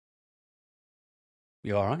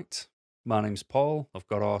You alright? My name's Paul, I've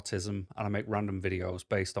got autism, and I make random videos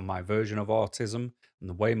based on my version of autism and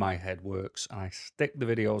the way my head works, and I stick the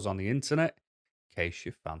videos on the internet in case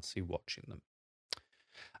you fancy watching them.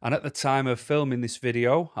 And at the time of filming this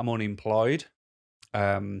video, I'm unemployed,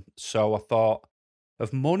 so I thought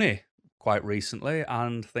of money quite recently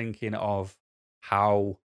and thinking of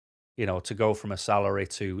how, to go from a salary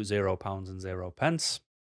to £0 and zero pence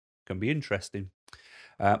can be interesting.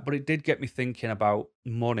 But it did get me thinking about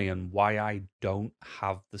money and why I don't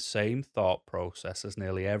have the same thought process as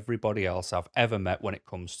nearly everybody else I've ever met when it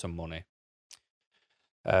comes to money.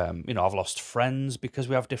 I've lost friends because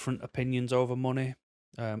we have different opinions over money.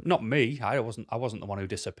 Not me, I wasn't the one who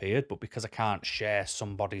disappeared, but because I can't share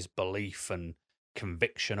somebody's belief and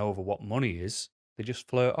conviction over what money is, they just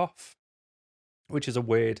flirt off. Which is a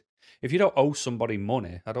weird. If you don't owe somebody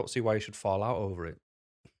money, I don't see why you should fall out over it.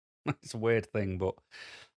 It's a weird thing, but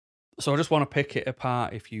so I just want to pick it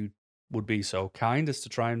apart if you would be so kind as to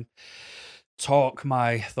try and talk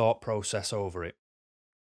my thought process over it.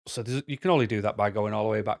 So you can only do that by going all the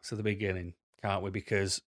way back to the beginning, can't we?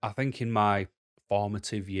 Because I think in my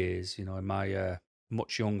formative years, in my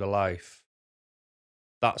much younger life,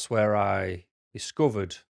 that's where I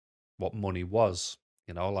discovered what money was,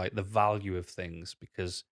 like the value of things.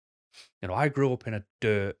 Because, I grew up in a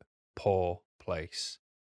dirt poor place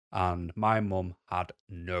and my mum had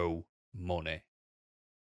no money.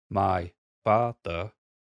 My father,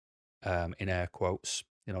 in air quotes,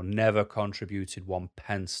 never contributed one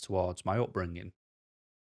pence towards my upbringing.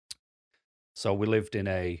 So we lived in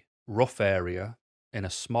a rough area in a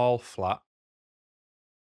small flat,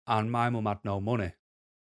 and my mum had no money.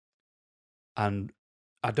 And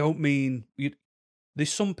I don't mean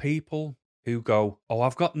there's some people who go, "Oh,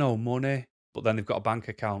 I've got no money," but then they've got a bank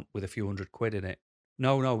account with a few hundred quid in it.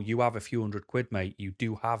 No, no, you have a few hundred quid, mate. You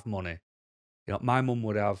do have money. My mum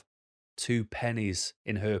would have two pennies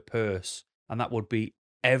in her purse, and that would be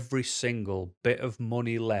every single bit of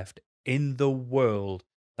money left in the world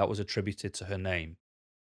that was attributed to her name.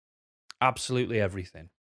 Absolutely everything.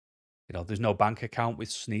 There's no bank account with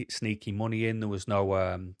sneaky money in. There was no,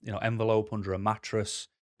 envelope under a mattress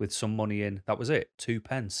with some money in. That was it. Two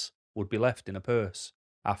pence would be left in a purse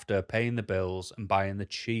after paying the bills and buying the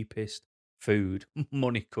cheapest food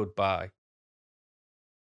money could buy.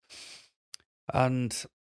 And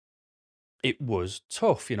it was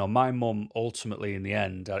tough. My mum ultimately, in the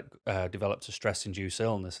end, developed a stress-induced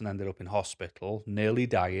illness and ended up in hospital, nearly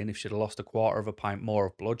dying. If she'd have lost a quarter of a pint more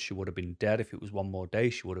of blood, she would have been dead. If it was one more day,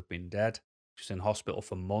 she would have been dead. She was in hospital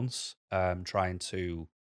for months, trying to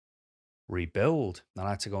rebuild. And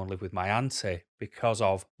I had to go and live with my auntie because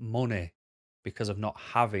of money, because of not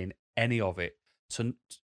having any of it. So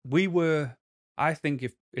we were, I think,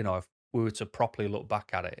 if we were to properly look back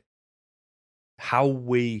at it, how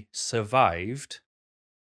we survived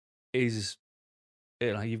is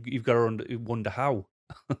you've got to wonder how.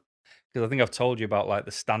 Because I think I've told you about like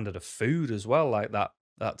the standard of food as well, like that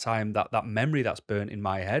time that memory that's burnt in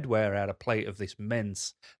my head where I had a plate of this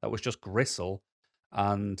mince that was just gristle,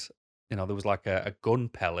 and there was like a gun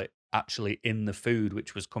pellet actually in the food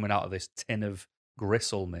which was coming out of this tin of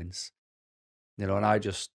gristle mince. And I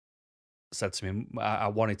just said to me, I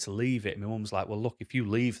wanted to leave it. And my mum's like, "Well, look, if you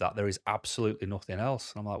leave that, there is absolutely nothing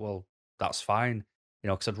else." And I'm like, "Well, that's fine,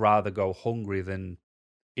 because I'd rather go hungry than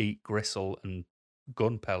eat gristle and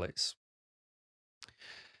gun pellets."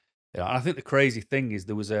 And I think the crazy thing is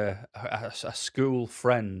there was a school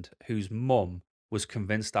friend whose mum was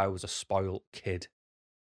convinced I was a spoilt kid,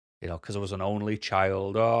 because I was an only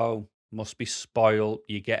child. Oh, must be spoilt.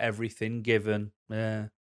 You get everything given. Yeah.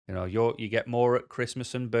 You get more at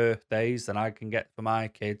Christmas and birthdays than I can get for my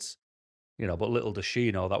kids. But little does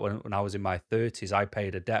she know that when I was in my 30s, I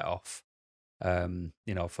paid a debt off,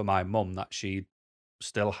 for my mum that she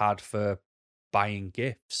still had for buying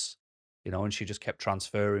gifts, and she just kept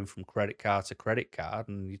transferring from credit card to credit card.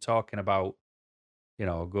 And you're talking about,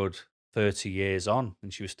 a good 30 years on,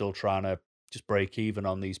 and she was still trying to just break even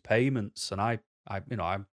on these payments. And I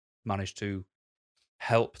managed to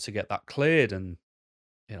help to get that cleared. And,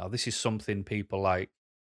 this is something people like,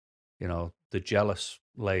 the jealous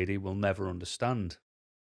lady will never understand.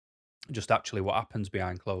 Just actually what happens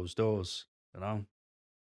behind closed doors, you know?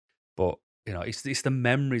 But, it's the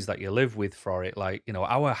memories that you live with for it. Like,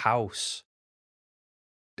 our house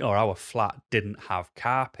or our flat didn't have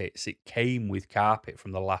carpets. It came with carpet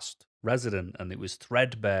from the last resident and it was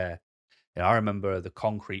threadbare. I remember the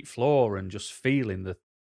concrete floor and just feeling the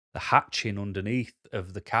hatching underneath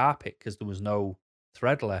of the carpet because there was no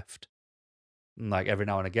thread left. And like every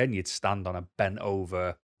now and again, you'd stand on a bent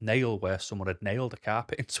over nail where someone had nailed a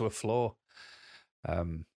carpet into a floor.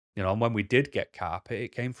 And when we did get carpet,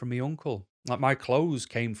 it came from my uncle. Like my clothes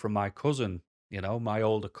came from my cousin, my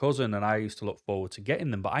older cousin, and I used to look forward to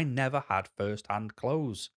getting them, but I never had first-hand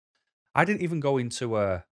clothes. I didn't even go into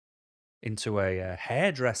a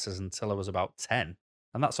hairdresser's until I was about 10,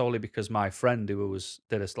 and that's only because my friend who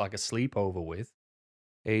did us like a sleepover with,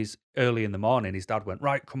 is early in the morning. His dad went,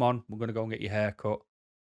 right, come on, we're gonna go and get your hair cut,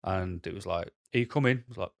 and it was like, are you coming? I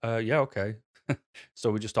was like, yeah, okay.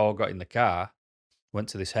 So we just all got in the car, went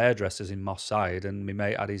to this hairdresser's in Moss Side, and my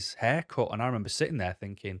mate had his hair cut, and I remember sitting there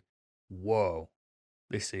thinking, whoa,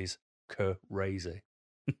 this is crazy,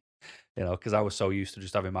 because I was so used to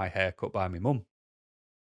just having my hair cut by my mum,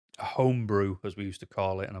 a homebrew as we used to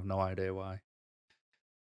call it, and I've no idea why.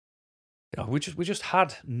 We just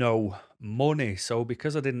had no money. So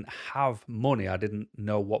because I didn't have money, I didn't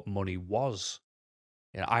know what money was.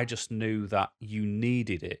 I just knew that you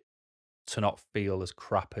needed it to not feel as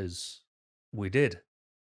crap as we did.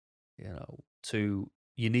 You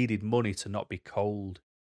needed money to not be cold.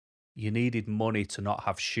 You needed money to not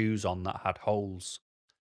have shoes on that had holes.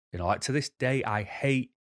 Like to this day, I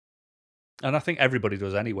hate, and I think everybody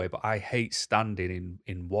does anyway, but I hate standing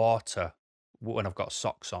in water when I've got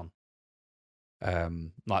socks on.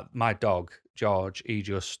 Like my dog George, he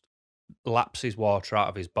just laps his water out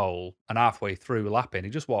of his bowl, and halfway through lapping, he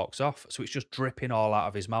just walks off. So it's just dripping all out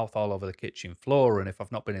of his mouth all over the kitchen floor. And if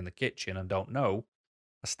I've not been in the kitchen and don't know,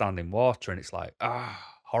 I stand in water, and it's like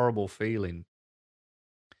horrible feeling.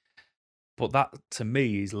 But that to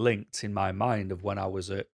me is linked in my mind of when I was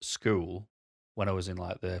at school, when I was in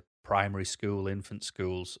like the primary school, infant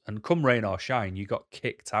schools, and come rain or shine, you got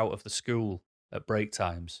kicked out of the school at break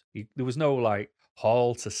times. There was no like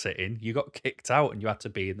hall to sit in. You got kicked out and you had to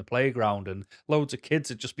be in the playground, and loads of kids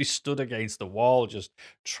would just be stood against the wall, just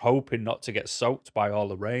hoping not to get soaked by all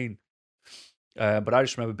the rain. But I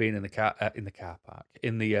just remember being in the car park,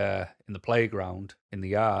 in the playground, in the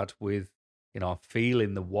yard with,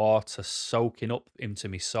 feeling the water soaking up into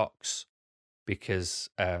my socks because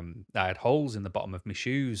I had holes in the bottom of my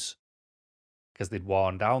shoes because they'd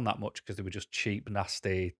worn down that much because they were just cheap,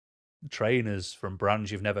 nasty trainers from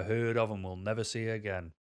brands you've never heard of and will never see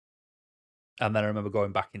again. And then I remember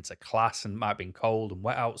going back into class, and it might have been cold and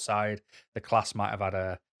wet outside. The class might have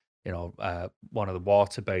had one of the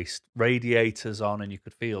water-based radiators on, and you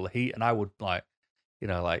could feel the heat. And I would like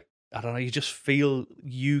I don't know, you just feel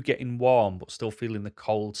you getting warm, but still feeling the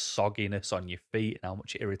cold sogginess on your feet and how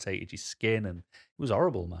much it irritated your skin. And it was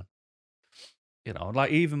horrible, man.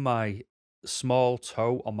 Like even my small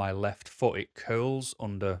toe on my left foot, it curls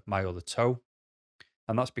under my other toe.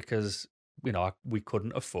 And that's because, we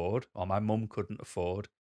couldn't afford, or my mum couldn't afford,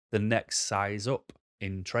 the next size up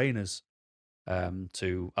in trainers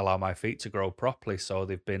to allow my feet to grow properly. So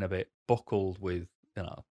they've been a bit buckled with,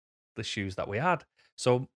 the shoes that we had.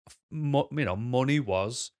 So, money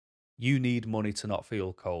was, you need money to not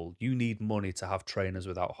feel cold. You need money to have trainers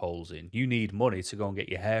without holes in. You need money to go and get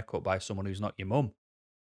your hair cut by someone who's not your mum.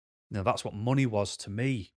 That's what money was to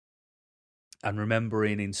me. And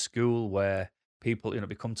remembering in school where people,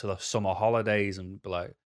 be come to the summer holidays and be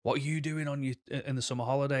like, "What are you doing in the summer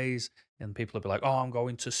holidays?" And people would be like, "Oh, I'm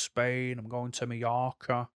going to Spain. I'm going to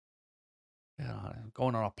Mallorca.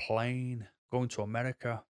 Going on a plane. Going to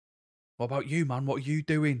America. What about you, man? What are you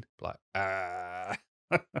doing?" Like,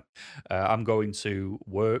 I'm going to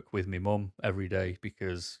work with my mum every day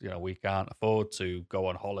because we can't afford to go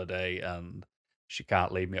on holiday, and she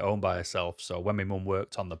can't leave me at home by herself. So when my mum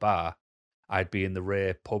worked on the bar, I'd be in the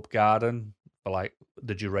rear pub garden for like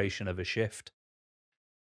the duration of a shift.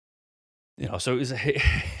 So it was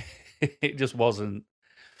it just wasn't,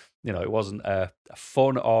 it wasn't a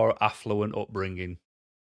fun or affluent upbringing.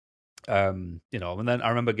 And then I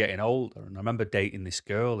remember getting older, and I remember dating this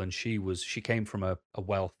girl, and she came from a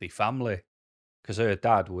wealthy family because her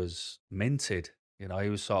dad was minted. He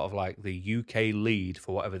was sort of like the UK lead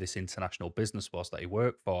for whatever this international business was that he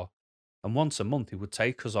worked for. And once a month, he would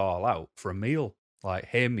take us all out for a meal, like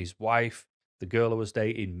him, his wife, the girl I was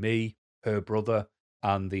dating, me, her brother,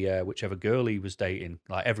 and the whichever girl he was dating.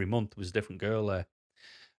 Like every month was a different girl there.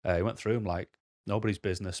 He went through them like nobody's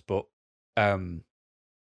business. But um,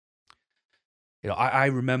 I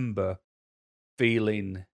remember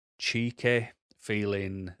feeling cheeky,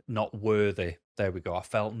 feeling not worthy. There we go. I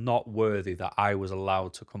felt not worthy that I was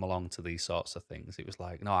allowed to come along to these sorts of things. It was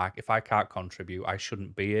like, no, if I can't contribute, I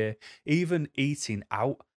shouldn't be here. Even eating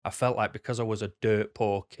out, I felt like because I was a dirt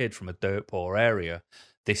poor kid from a dirt poor area,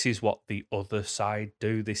 this is what the other side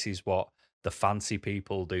do. This is what the fancy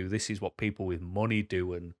people do. This is what people with money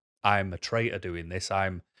do. And I'm a traitor doing this.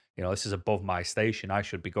 This is above my station. I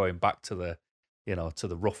should be going back to to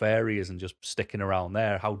the rough areas and just sticking around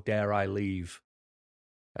there. How dare I leave?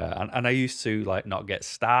 And I used to like not get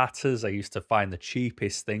starters. I used to find the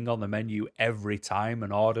cheapest thing on the menu every time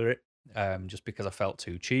and order it, just because I felt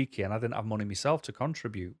too cheeky and I didn't have money myself to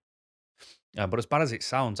contribute. But as bad as it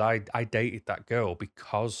sounds, I dated that girl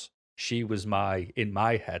because she was in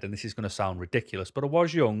my head, and this is going to sound ridiculous, but I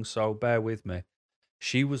was young, so bear with me.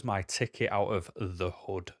 She was my ticket out of the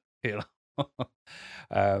hood, you know.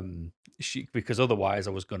 Because otherwise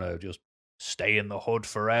I was gonna just stay in the hood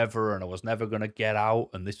forever, and I was never gonna get out,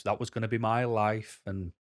 and that was gonna be my life,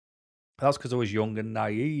 and that's because I was young and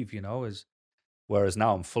naive, as whereas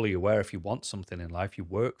now I'm fully aware if you want something in life, you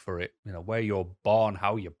work for it. Where you're born,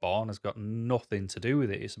 how you're born has got nothing to do with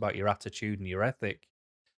it. It's about your attitude and your ethic.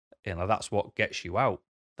 That's what gets you out.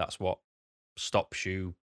 That's what stops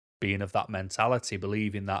you being of that mentality,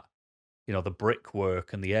 believing that, the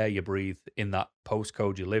brickwork and the air you breathe in that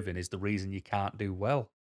postcode you live in is the reason you can't do well.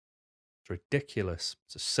 It's ridiculous.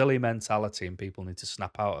 It's a silly mentality, and people need to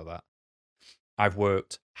snap out of that. I've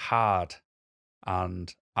worked hard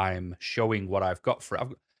and I'm showing what I've got for it.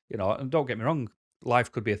 And don't get me wrong, life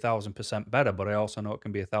could be 1,000% better, but I also know it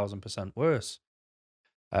can be 1,000% worse.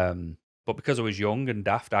 But because I was young and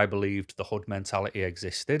daft, I believed the hood mentality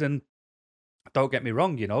existed. And don't get me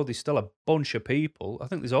wrong, there's still a bunch of people. I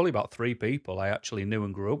think there's only about 3 people I actually knew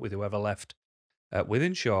and grew up with who ever left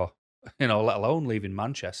Wythenshawe, let alone leaving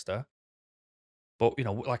Manchester. But,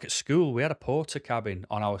 like at school, we had a porter cabin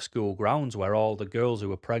on our school grounds where all the girls who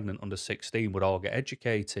were pregnant under 16 would all get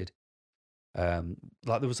educated. Like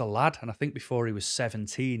there was a lad, and I think before he was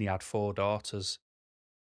 17, he had 4 daughters.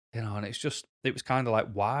 And it was kind of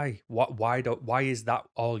like, why? Why is that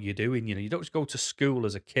all you're doing? You don't just go to school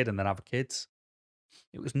as a kid and then have kids.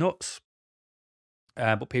 It was nuts.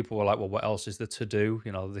 But people were like, well, what else is there to do?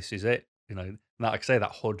 This is it. Like I say,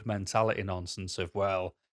 that hood mentality nonsense of,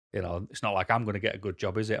 well, it's not like I'm going to get a good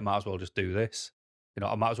job, is it? I might as well just do this.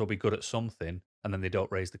 I might as well be good at something, and then they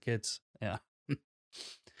don't raise the kids. Yeah.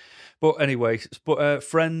 But anyway,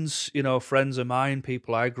 friends, friends of mine,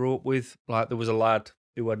 people I grew up with, like there was a lad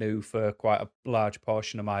who I knew for quite a large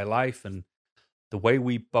portion of my life, and the way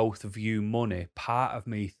we both view money, part of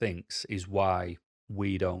me thinks is why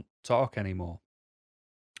we don't talk anymore.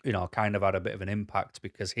 Kind of had a bit of an impact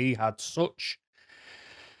because he had such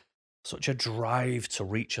a drive to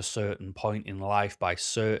reach a certain point in life by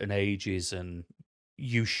certain ages, and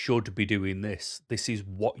you should be doing this. This is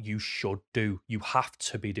what you should do. You have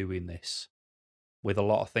to be doing this with a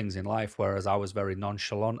lot of things in life, whereas I was very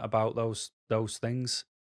nonchalant about those things.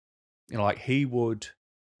 Like he would,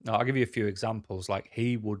 I'll give you a few examples. Like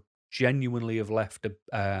he would genuinely have left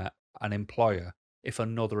an employer if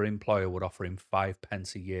another employer would offer him 5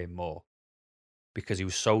 pence a year more, because he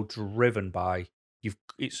was so driven by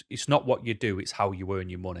it's not what you do, it's how you earn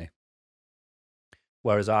your money.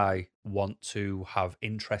 Whereas I want to have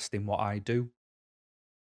interest in what I do,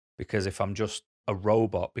 because if I'm just a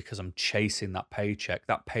robot because I'm chasing that paycheck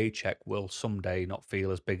will someday not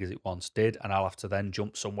feel as big as it once did, and I'll have to then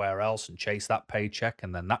jump somewhere else and chase that paycheck,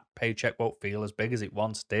 and then that paycheck won't feel as big as it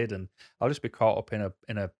once did, and I'll just be caught up in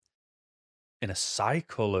a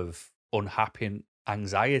cycle of unhappy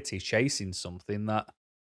anxiety chasing something that,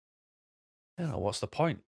 what's the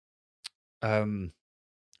point?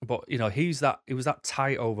 But he was that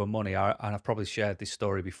tight over money, and I've probably shared this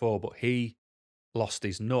story before, but he lost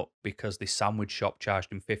his nut because the sandwich shop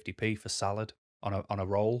charged him 50p for salad on a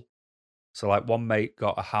roll. So like one mate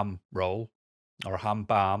got a ham roll or a ham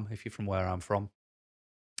barm if you're from where I'm from,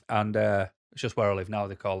 and it's just where I live now.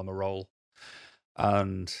 They call them a roll,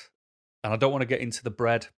 and I don't want to get into the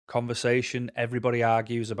bread conversation. Everybody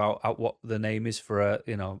argues about what the name is for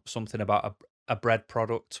something about a bread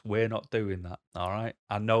product. We're not doing that. All right.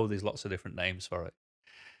 I know there's lots of different names for it.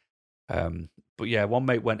 But yeah, one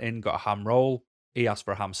mate went in, got a ham roll. He asked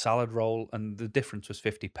for a ham salad roll, and the difference was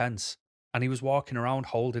 50 pence. And he was walking around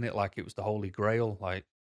holding it like it was the Holy Grail, like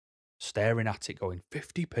staring at it, going,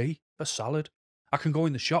 50p for salad? I can go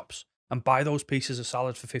in the shops and buy those pieces of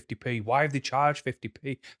salad for 50p. Why have they charged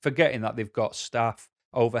 50p? Forgetting that they've got staff,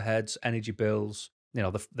 overheads, energy bills,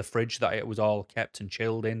 the fridge that it was all kept and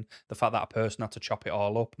chilled in, the fact that a person had to chop it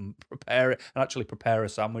all up and prepare it and actually prepare a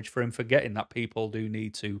sandwich for him, forgetting that people do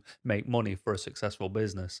need to make money for a successful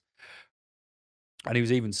business. And he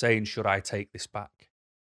was even saying, should I take this back?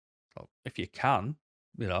 Well, if you can,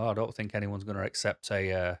 I don't think anyone's going to accept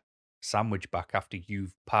a sandwich back after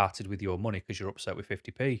you've parted with your money because you're upset with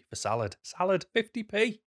 50p for salad. Salad,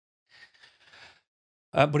 50p.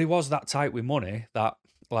 But he was that tight with money that,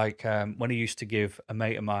 like, when he used to give a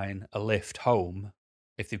mate of mine a lift home,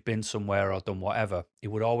 if they've been somewhere or done whatever, he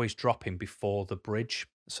would always drop him before the bridge.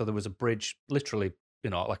 So there was a bridge, literally,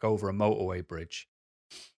 like over a motorway bridge,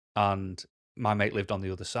 and my mate lived on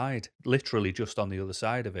the other side, literally just on the other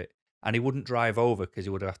side of it. And he wouldn't drive over because he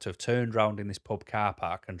would have to have turned round in this pub car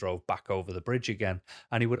park and drove back over the bridge again.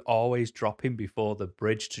 And he would always drop him before the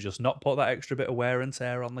bridge to just not put that extra bit of wear and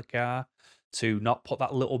tear on the car, to not put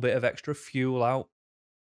that little bit of extra fuel out.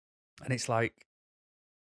 And it's like,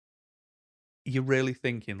 you're really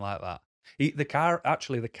thinking like that. The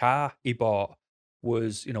car he bought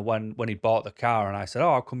was, when he bought the car, and I said,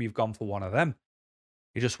 "Oh, how come you've gone for one of them?"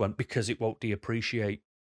 He just went, "Because it won't depreciate.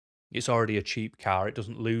 It's already a cheap car. It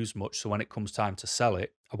doesn't lose much. So when it comes time to sell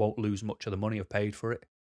it, I won't lose much of the money I've paid for it."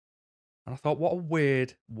 And I thought, what a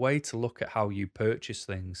weird way to look at how you purchase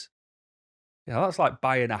things. That's like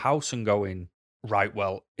buying a house and going, right,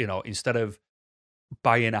 well, instead of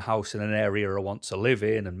buying a house in an area I want to live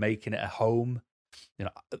in and making it a home,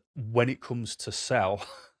 when it comes to sell,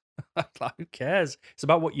 like, who cares? It's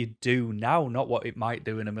about what you do now, not what it might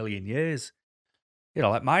do in a million years.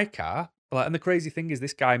 Like my car, and the crazy thing is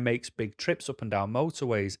this guy makes big trips up and down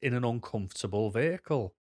motorways in an uncomfortable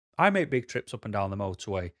vehicle. I make big trips up and down the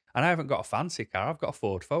motorway, and I haven't got a fancy car. I've got a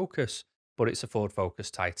Ford Focus, but it's a Ford Focus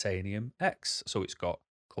Titanium X. So it's got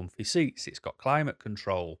comfy seats, it's got climate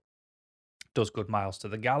control, does good miles to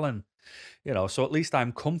the gallon, so at least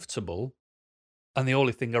I'm comfortable. And the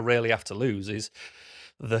only thing I really have to lose is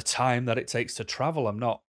the time that it takes to travel. I'm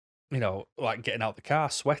not, like getting out the car,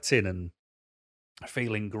 sweating and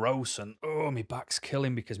feeling gross, and oh, my back's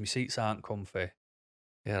killing because my seats aren't comfy.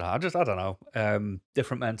 I don't know.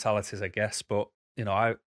 Different mentalities, I guess. But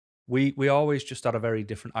we always just had a very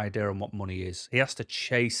different idea on what money is. He has to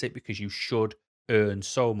chase it because you should earn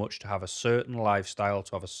so much to have a certain lifestyle,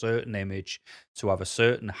 to have a certain image, to have a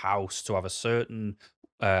certain house, to have a certain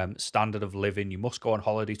standard of living. You must go on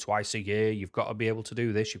holiday twice a year. You've got to be able to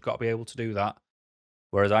do this. You've got to be able to do that.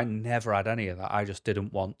 Whereas I never had any of that. I just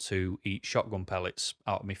didn't want to eat shotgun pellets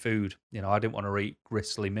out of my food. I didn't want to eat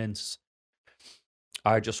gristly mince.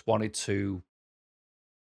 I just wanted to,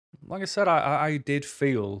 like I said, I did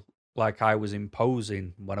feel like I was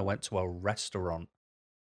imposing when I went to a restaurant,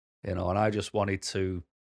 and I just wanted to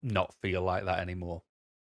not feel like that anymore.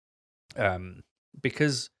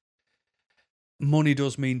 Because money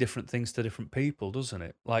does mean different things to different people, doesn't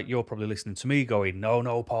it? Like, you're probably listening to me going, "No,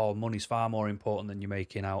 no, Paul, money's far more important than you're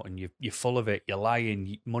making out, and you're full of it. You're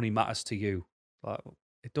lying. Money matters to you." Like,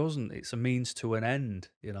 it doesn't. It's a means to an end.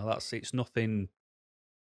 It's nothing.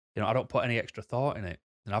 I don't put any extra thought in it.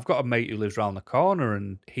 And I've got a mate who lives around the corner,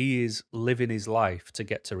 and he is living his life to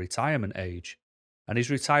get to retirement age, and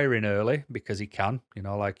he's retiring early because he can.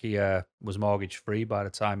 Like, he was mortgage free by the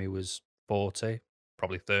time he was 40,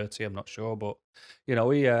 probably 30. I'm not sure, but he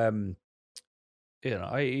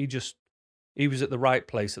he was at the right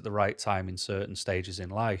place at the right time in certain stages in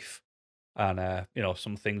life. And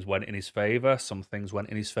some things went in his favor, some things went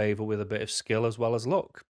in his favor with a bit of skill as well as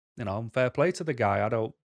luck. Fair play to the guy. I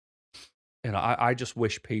don't, I just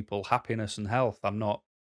wish people happiness and health. I'm not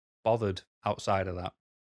bothered outside of that.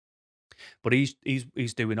 But he's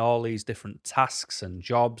doing all these different tasks and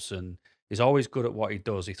jobs, and he's always good at what he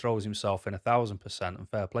does. He throws himself in 1,000%, and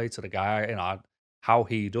fair play to the guy. How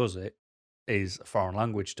he does it is a foreign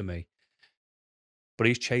language to me. But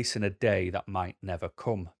he's chasing a day that might never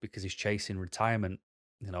come because he's chasing retirement.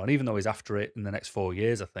 And even though he's after it in the next 4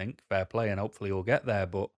 years, I think, fair play, and hopefully he'll get there.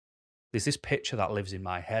 But there's this picture that lives in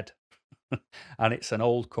my head, and it's an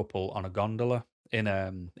old couple on a gondola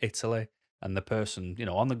in Italy, and the person,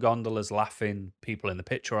 on the gondola's laughing, people in the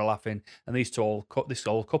picture are laughing, and this old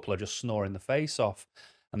couple are just snoring the face off.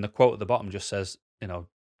 And the quote at the bottom just says,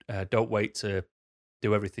 "Don't wait to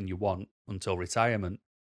do everything you want until retirement."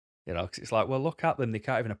 'Cause it's like, well, look at them; they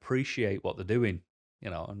can't even appreciate what they're doing.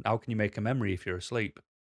 And how can you make a memory if you're asleep?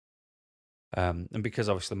 And because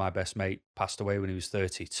obviously my best mate passed away when he was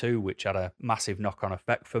 32, which had a massive knock-on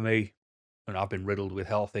effect for me, and I've been riddled with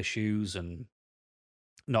health issues and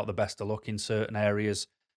not the best to look in certain areas.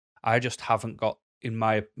 I just haven't got in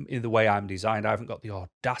the way I'm designed, I haven't got the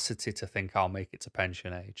audacity to think I'll make it to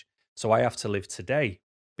pension age. So I have to live today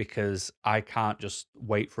because I can't just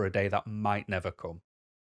wait for a day that might never come.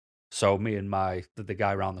 So me and the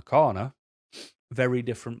guy around the corner, very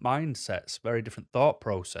different mindsets, very different thought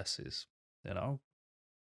processes. You know,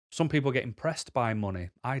 some people get impressed by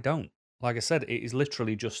money. I don't. Like I said, it is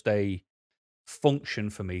literally just a function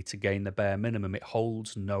for me to gain the bare minimum. It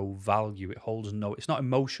holds no value. It's not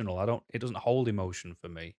emotional. It doesn't hold emotion for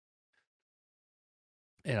me.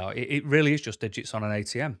 It really is just digits on an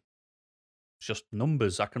ATM. It's just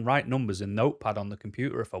numbers. I can write numbers in Notepad on the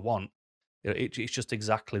computer if I want, It's just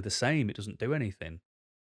exactly the same. It doesn't do anything.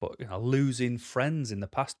 But losing friends in the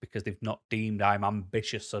past because they've not deemed I'm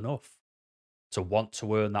ambitious enough to want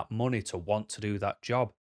to earn that money, to want to do that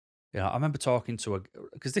job. I remember talking to a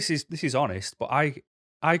because this is honest, but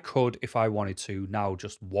I could, if I wanted to, now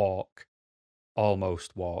just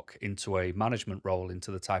almost walk into a management role, into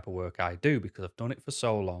the type of work I do, because I've done it for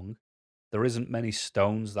so long. There isn't many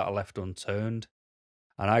stones that are left unturned,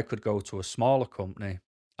 and I could go to a smaller company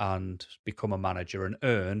and become a manager and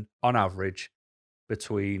earn, on average,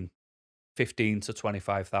 between 15 to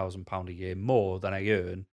 25,000 pound a year more than I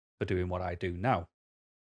earn for doing what I do now.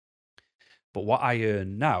 But what I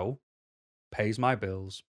earn now pays my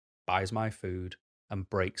bills, buys my food, and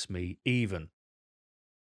breaks me even.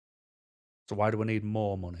 So why do I need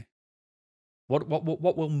more money? What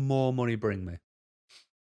will more money bring me?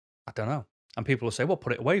 I don't know. And people will say, "Well,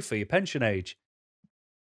 put it away for your pension age."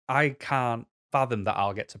 I can't fathom that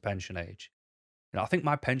I'll get to pension age. I think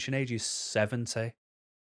my pension age is 70.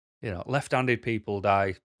 Left-handed people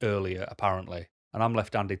die earlier apparently, and I'm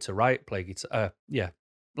left-handed to right, play guitar. Yeah,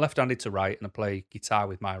 left-handed to right, and I play guitar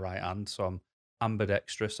with my right hand, so I'm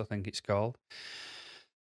ambidextrous, I think it's called.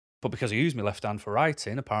 But because I use my left hand for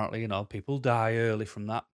writing, apparently, people die early from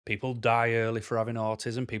that. People die early for having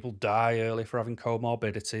autism. People die early for having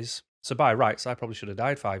comorbidities. So by rights, I probably should have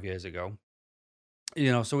died 5 years ago.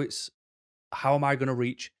 So it's how am I going to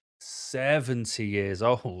reach 70 years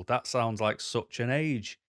old? That sounds like such an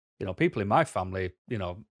age. People in my family,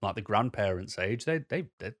 like the grandparents' age, they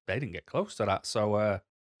didn't get close to that. So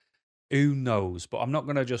who knows? But I'm not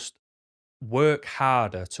going to just work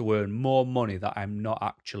harder to earn more money that I'm not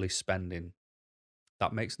actually spending.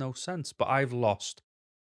 That makes no sense. But I've lost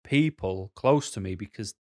people close to me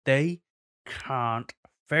because they can't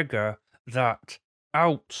figure that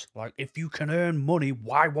out. Like, if you can earn money,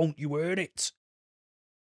 why won't you earn it?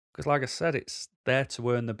 Because, like I said, it's there to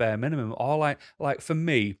earn the bare minimum. All like for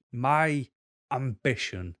me, my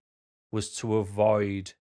ambition was to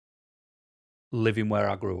avoid living where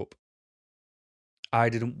I grew up. I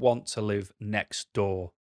didn't want to live next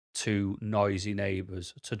door to noisy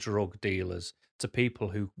neighbours, to drug dealers, to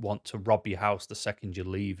people who want to rob your house the second you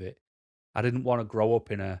leave it. I didn't want to grow up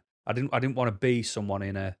I didn't want to be someone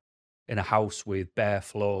in a house with bare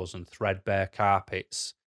floors and threadbare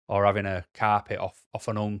carpets, or having a carpet off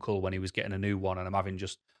an uncle when he was getting a new one and I'm having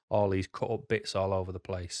just all these cut up bits all over the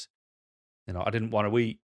place. I didn't want to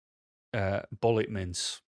eat bullet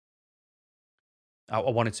mince. I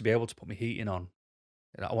wanted to be able to put my heating on.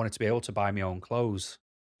 I wanted to be able to buy my own clothes.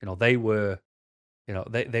 They were,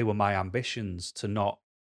 they were my ambitions, to not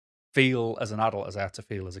feel as an adult as I had to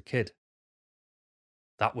feel as a kid.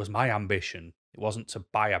 That was my ambition. It wasn't to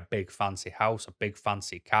buy a big fancy house, a big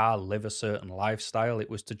fancy car, live a certain lifestyle. It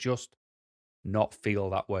was to just not feel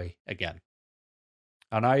that way again.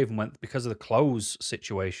 And I even went, because of the clothes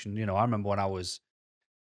situation, I remember when I was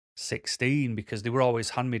 16, because they were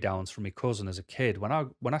always hand-me-downs from my cousin as a kid.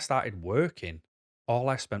 When I started working, all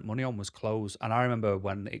I spent money on was clothes. And I remember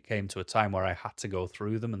when it came to a time where I had to go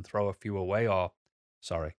through them and throw a few away, or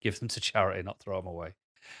sorry, give them to charity, not throw them away.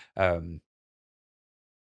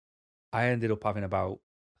 I ended up having about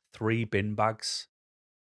 3 bin bags,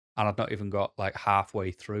 and I'd not even got like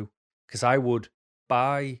halfway through, because I would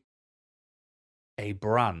buy a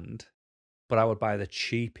brand, but I would buy the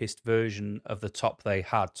cheapest version of the top they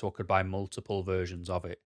had so I could buy multiple versions of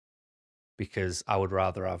it, because I would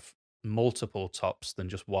rather have multiple tops than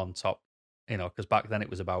just one top, because back then it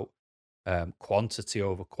was about quantity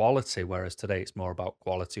over quality, whereas today it's more about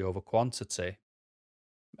quality over quantity.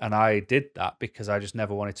 And I did that because I just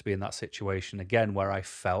never wanted to be in that situation again where I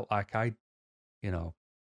felt like you know,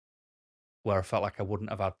 where I felt like I wouldn't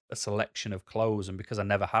have had a selection of clothes, and because I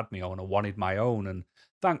never had my own, I wanted my own. And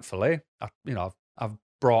thankfully, I've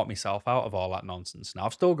brought myself out of all that nonsense. Now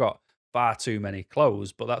I've still got far too many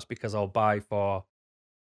clothes, but that's because I'll buy for,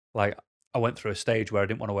 like, I went through a stage where I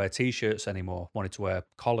didn't want to wear t-shirts anymore. Wanted to wear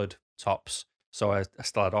collared tops, so I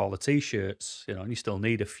still had all the t-shirts. And you still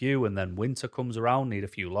need a few, and then winter comes around, need a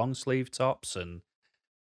few long sleeve tops, and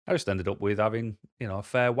I just ended up with having a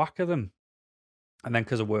fair whack of them. And then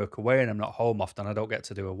because I work away and I'm not home often, I don't get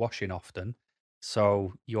to do a washing often.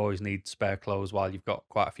 So you always need spare clothes while you've got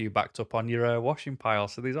quite a few backed up on your washing pile.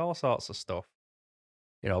 So there's all sorts of stuff,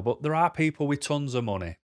 but there are people with tons of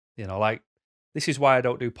money, like, this is why I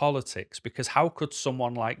don't do politics, because how could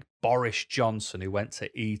someone like Boris Johnson, who went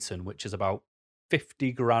to Eton, which is about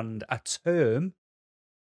 50 grand a term,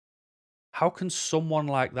 how can someone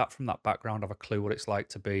like that from that background have a clue what it's like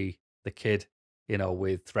to be the kid,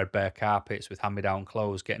 with threadbare carpets, with hand-me-down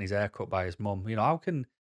clothes, getting his hair cut by his mum? How can,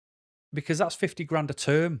 because that's 50 grand a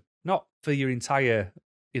term. not for your entire,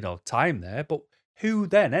 time there, but who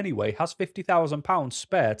then anyway has £50,000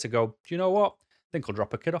 spare to go, do you know what? I think I'll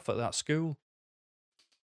drop a kid off at that school.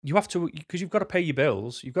 You have to, because you've got to pay your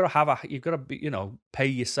bills. You've got to you've got to be, pay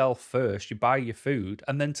yourself first. You buy your food,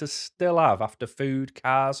 and then to still have, after food,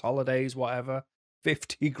 cars, holidays, whatever,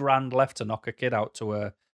 50 grand left to knock a kid out to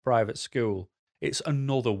a private school. It's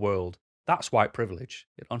another world. That's white privilege.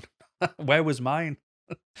 Where was mine?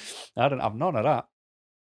 I don't have none of that.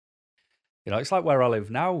 It's like where I live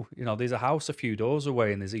now. There's a house a few doors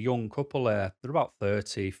away, and there's a young couple there. They're about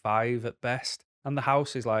 35 at best, and the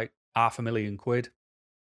house is like £500,000.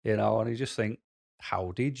 And you just think,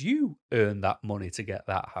 how did you earn that money to get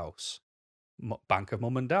that house? Bank of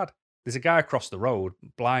mum and dad. There's a guy across the road,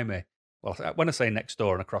 blimey. Well, when I say next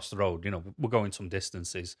door and across the road, we're going some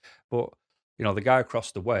distances. But, the guy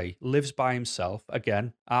across the way lives by himself.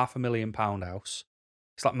 Again, £500,000 house.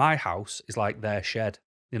 It's like my house is like their shed,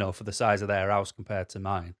 for the size of their house compared to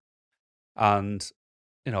mine. And,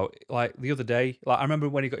 like the other day, like I remember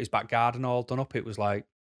when he got his back garden all done up, it was like,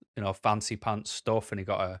 fancy pants stuff, and he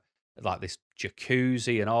got like this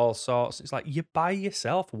jacuzzi and all sorts. It's like, you buy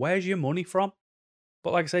yourself. Where's your money from?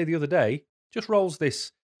 But like I say, the other day, just rolls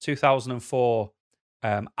this 2004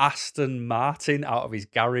 Aston Martin out of his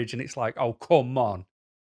garage, and it's like, oh, come on.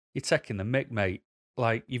 You're taking the mick, mate.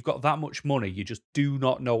 Like, you've got that much money, you just do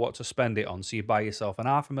not know what to spend it on. So you buy yourself an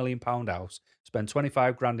 £500,000 house, spend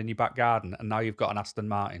 25 grand in your back garden, and now you've got an Aston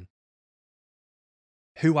Martin.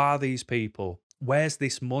 Who are these people? Where's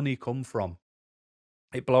this money come from?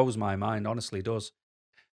 It blows my mind, honestly does.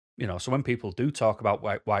 So when people do talk about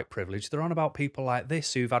white privilege, they're on about people like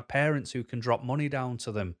this who've had parents who can drop money down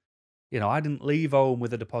to them. I didn't leave home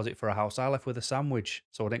with a deposit for a house. I left with a sandwich,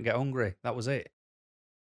 so I didn't get hungry. That was it.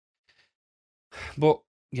 But,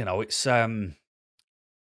 it's my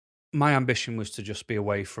ambition was to just be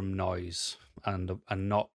away from noise and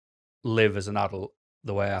not live as an adult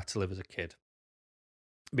the way I had to live as a kid,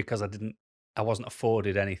 because I wasn't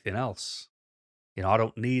afforded anything else. I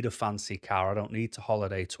don't need a fancy car. I don't need to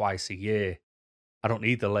holiday twice a year. I don't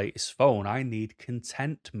need the latest phone. I need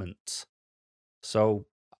contentment. So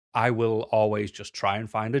I will always just try and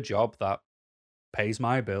find a job that pays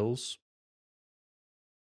my bills,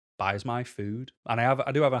 buys my food. And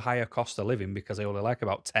I do have a higher cost of living because I only like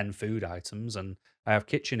about 10 food items, and I have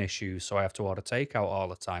kitchen issues, so I have to order takeout all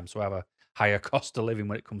the time. So I have a higher cost of living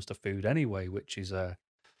when it comes to food anyway, which is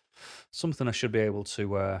something I should be able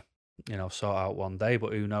to sort out one day,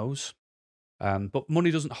 but who knows? But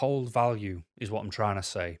money doesn't hold value, is what I'm trying to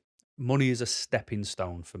say. Money is a stepping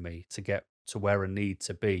stone for me to get to where I need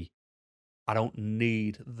to be. I don't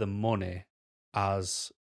need the money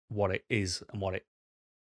as what it is and what it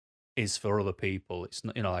is for other people. It's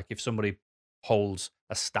not, like if somebody holds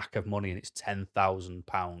a stack of money and it's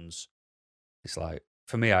 £10,000, it's like,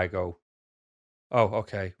 for me, I go, oh,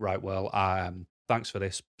 okay, right, well, thanks for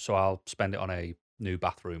this, so I'll spend it on a new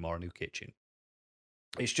bathroom or a new kitchen.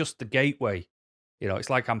 It's just the gateway. It's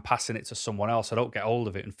like I'm passing it to someone else. I don't get hold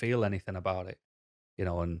of it and feel anything about it.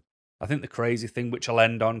 And I think the crazy thing, which I'll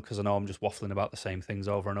end on, because I know I'm just waffling about the same things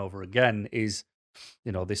over and over again, is,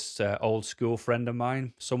 this old school friend of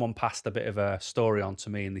mine, someone passed a bit of a story on to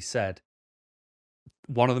me, and they said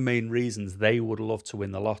one of the main reasons they would love to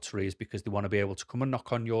win the lottery is because they want to be able to come and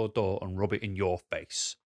knock on your door and rub it in your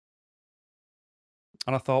face.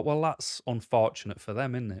 And I thought, well, that's unfortunate for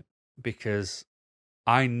them, isn't it? Because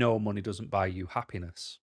I know money doesn't buy you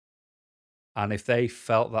happiness. And if they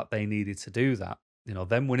felt that they needed to do that,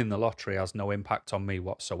 them winning the lottery has no impact on me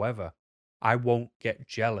whatsoever. I won't get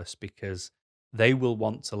jealous because they will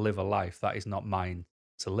want to live a life that is not mine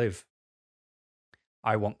to live.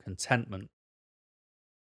 I want contentment.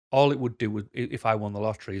 All it would do if I won the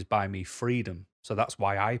lottery is buy me freedom. So that's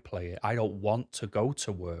why I play it. I don't want to go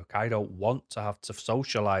to work. I don't want to have to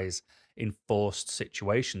socialize in forced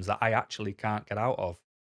situations that I actually can't get out of.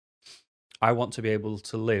 I want to be able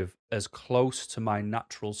to live as close to my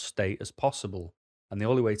natural state as possible. And the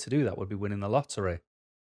only way to do that would be winning the lottery.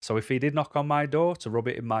 So if he did knock on my door to rub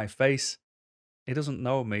it in my face, he doesn't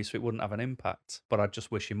know me, so it wouldn't have an impact. But I'd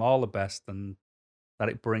just wish him all the best and that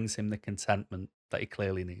it brings him the contentment that he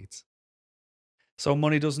clearly needs. So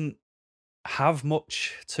money doesn't have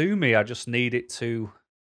much to me. I just need it to,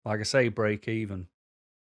 like I say, break even.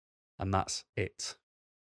 And that's it.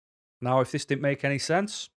 Now, if this didn't make any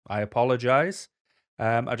sense, I apologize.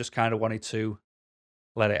 I just kind of wanted to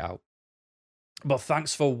let it out. But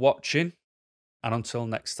thanks for watching. And until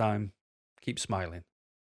next time, keep smiling.